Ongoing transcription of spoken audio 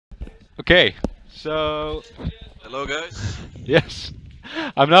Okay, so Hello guys. yes,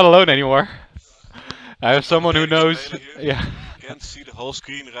 I'm not alone anymore. I have someone who Commentating is knows. Mele here. Yeah, Can't see the whole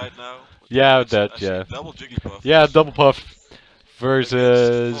screen right now. yeah, But I that, see yeah, double Jigglypuff yeah. Double puff against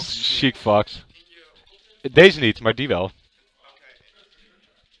versus Fox Chic. Chic Fox. Deze niet, maar die wel.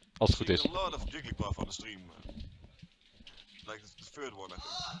 Als het goed Seeing is. a lot of Jigglypuff on the stream. Like the third one, I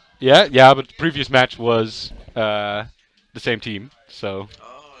think. Yeah, yeah, but the previous match was the same team, so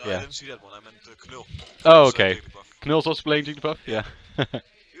Oh, I yeah. didn't see that one. I meant Knul. Oh, Knul's okay. Jigglypuff. Knul's also playing Jigglypuff? Yeah. Yeah.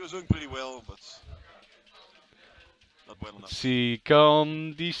 He was doing pretty well, but not well enough. Zie,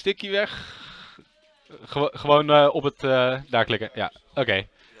 kan die sticky weg? Gewoon op het daar klikken. Ja, oké. Yeah.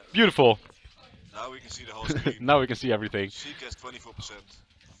 Beautiful. Now we can see the whole screen. Now we can see everything. Sheik has 24%.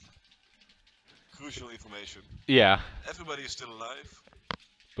 Crucial information. Yeah, Everybody is still alive.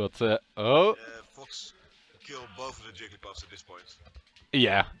 but oh, Fox killed both of the Jigglypuffs at this point.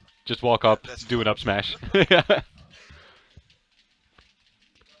 yeah. Just walk up, That's do an fun. up smash.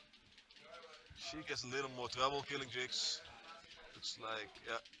 She gets a little more trouble killing jigs. It's like,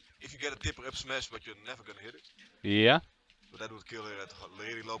 yeah, if you get a tipper up smash, but you're never gonna hit it. Yeah, But that would kill her at a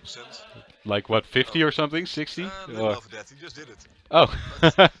really low percent. like what, 50 or something, 60? A little over that, he just did it. Oh.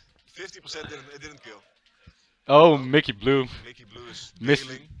 50% it didn't kill. Oh, Mickey Blue. Mickey Blue is Miss-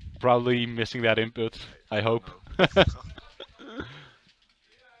 bailing. Probably missing that input, I hope. No.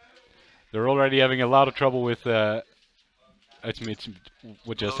 They're already having a lot of trouble with it's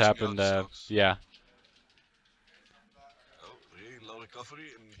what just Closing out happened. the stocks. Yeah. Oh, really low recovery.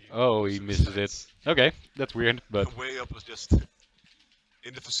 And Oh, he misses it. Okay, that's weird, but WayUp was just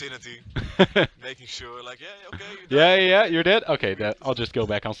in the vicinity, making sure, like, yeah, okay, yeah, yeah, you're dead. Okay, I'll just go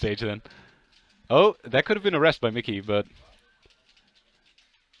back on stage then. Oh, that could have been a rest by Mickey, but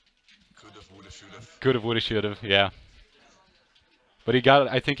could have, would have, should have. could have, would have, should have. Yeah. But he got.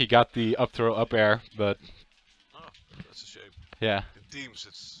 I think he got the up throw, up air, but Oh, that's a shame. yeah, In teams,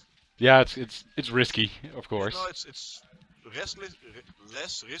 it's yeah, it's risky, of course. no, it's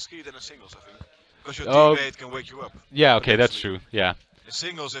less risky than in singles, I think, because your Oh. teammate can wake you up. Yeah, okay, that's potentially. true. Yeah, In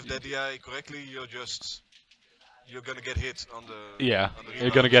singles, if they DI correctly, you're gonna get hit on the yeah, on the you're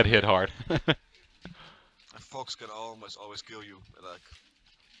gonna rebound. get hit hard. And Fox can almost always kill you, like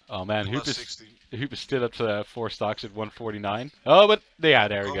Oh man, plus Hoop is 60. Hoop is still at 4 stocks at 149. Oh, but yeah,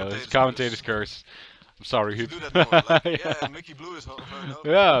 there we go. It's commentator's curse. I'm sorry, You Hoop. do that more. Like, yeah. yeah, Mickey Blue is very low.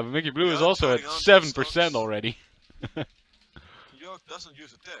 Yeah, Mickey Blue is Yeah, also at turning on 7% stocks. already. Yark doesn't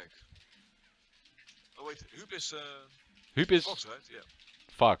use a tag. Oh wait, Hoop is Hoop is Fox, right? Yeah.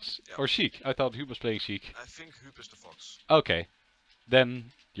 Fox Yeah. or Sheik. I thought Hoop was playing Sheik. I think Hoop is the Fox. Okay, then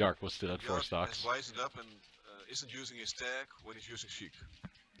Yark was still at 4 Yark stocks. has wisened up and isn't using his tag when he's using Sheik.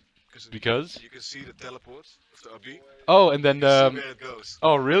 Because? You can see the teleport of the RB. Oh, and then You can see where it goes.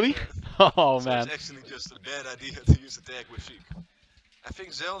 oh really? Oh So man. it's actually just a bad idea to use the tag with Sheik. I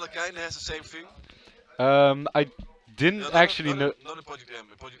think Zelda kinda has the same thing. I didn't actually know. Not in Project M.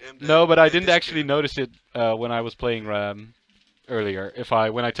 In Project M, No, but I they didn't actually disappear notice it when I was playing earlier.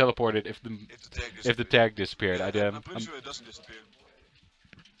 When I teleported, if the if the tag disappears. tag disappeared, Yeah, I'm pretty sure it doesn't disappear.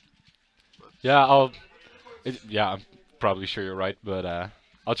 But yeah, I'm probably sure you're right, but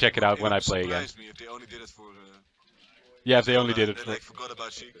I'll check it out when I play again. Surprised me if they only did it for. Yeah, if they only did it they for. like forgot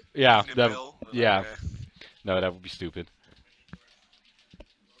about Sheik. Yeah, Even in that, Bell, they're yeah. like, No, that would be stupid.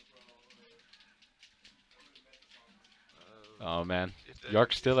 Oh man, if they-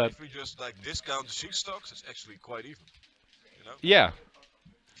 Yark's still at. If we just like discount the Sheik stocks, it's actually quite even. You know. Yeah,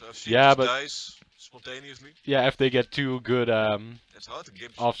 So if Sheik Yeah, just but- dies spontaneously, yeah. If they get too good it's hard to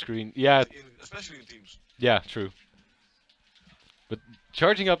give. off screen, yeah, Especially in teams. yeah, true. But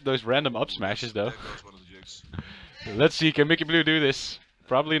charging up those random up smashes though. There goes one of the jigs. Let's see, can Mickey Blue do this?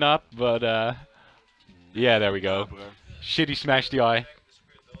 Probably not, but yeah, there we go. Bro. Shitty smash the eye.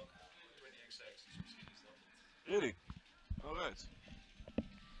 Really? Alright.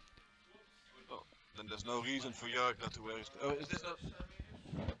 Oh, then there's no reason for Yark not to wear his... Oh, is this not...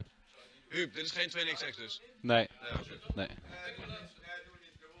 Huub, dit is geen 2XX dus. Nee, Nee, oké. nee.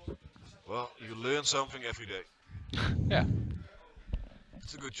 Well, you learn something every day. Yeah.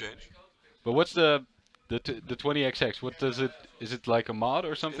 It's a good change. But what's the 20XX? What does it? Is it like a mod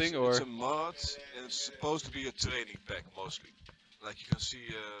or something, It's or? a mod, and it's supposed to be a training pack mostly. Like you can see,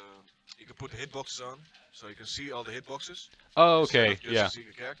 you can put the hitboxes on, so you can see all the hitboxes. Oh, instead okay, of just yeah. seeing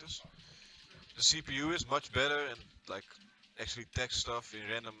the characters. The CPU is much better and like actually text stuff in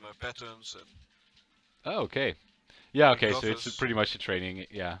random patterns, and Oh, okay. Yeah, okay. So it's covers. pretty much a training.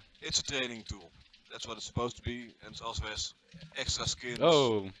 Yeah. it's a training tool. That's what it's supposed to be, and it also has extra skins.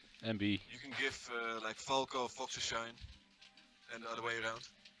 Oh, MB. You can give like Falco Fox's Shine, and the other way around.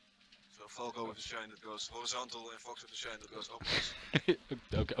 So Falco with the shine that goes horizontal and Fox with the shine that goes upwards.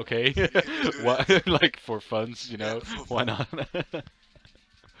 Okay. What? Like for funs, you know? Yeah, Why not? I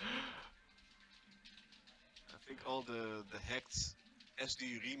think all the hacked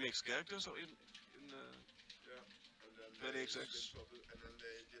SD remix characters are in Yeah. And then Penny they XX. and then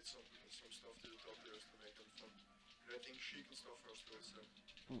they did some stuff to the top layers to make them fun. But I think Sheik and stuff are still the same.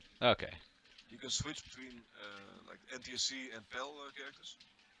 Okay. You can switch between like NTSC and PAL characters,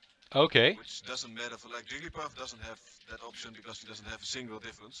 Okay. which doesn't matter for like Jigglypuff doesn't have that option because he doesn't have a single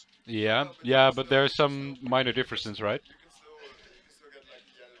difference. Yeah. Yeah, but there are some minor differences, right? You can still get like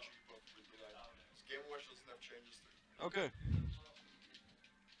the yellow Jigglypuff with the like Game Watch doesn't have changes to. Okay.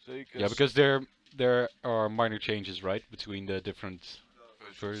 So you can Yeah, because there are minor changes, right, between the different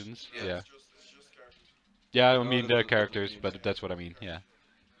versions. Yeah. Yeah. It's just characters. Yeah, I No, mean that- the that- characters, that- but that's what I mean. Yeah.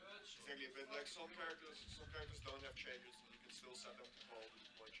 Exactly, but like some characters don't have changes, and you can still set them to call with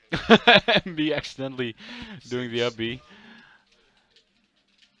one change. And be accidentally doing the up B.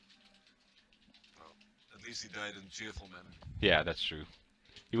 Well, at least he died in a cheerful manner. Yeah, that's true.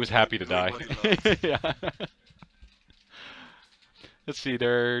 He was happy to Doing die. what he loved. Yeah. Let's see,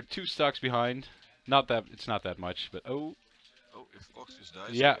 there are 2 stocks behind. Not that it's not that much, but oh, Oh, if Fox just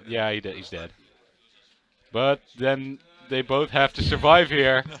dies. yeah, yeah, he's dead. But then they both have to survive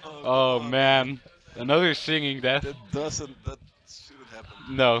here. No, Oh come on. man, another singing death. That shouldn't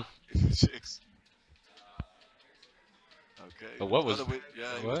happen. No. Chicks. Okay. But what was- Yeah,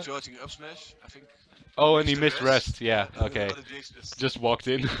 he what? was charging up smash, I think. Oh, and he the missed rest. Yeah. and the Okay. other Jigs Just walked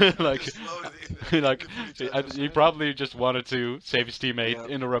in, like, just loaded in like fully charged up he smash. probably just wanted to save his teammate, Yeah.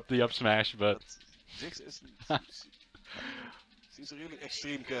 interrupt the up smash, but But Jigs is she's a really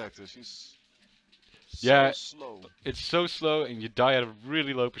extreme character. She's so Yeah. slow. it's so slow, and you die at a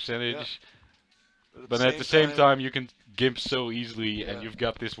really low percentage. But But at the same time, you can gimp so easily, Yeah. and you've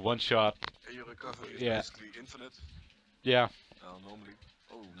got this one shot. and your recovery is Yeah. basically infinite. Yeah. Normally.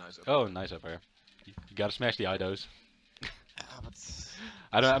 Oh, nice. Up. Oh, nice up air. You gotta smash the idos. Yeah, but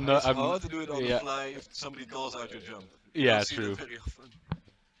I don't. I'm not. it's I'm. hard to do it on yeah. the fly if somebody calls out your jump. You Yeah, don't see that true. very often.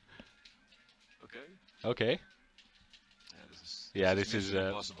 Okay. Okay. Yeah, this is, mission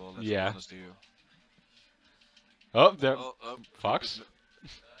impossible. Let's yeah. be honest here. Oh, there. Oh, Fox? Duke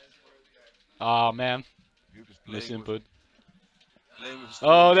Oh man, is playing misinput. with his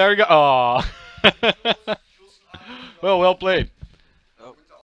Oh, phone. there we go. Oh. Well played.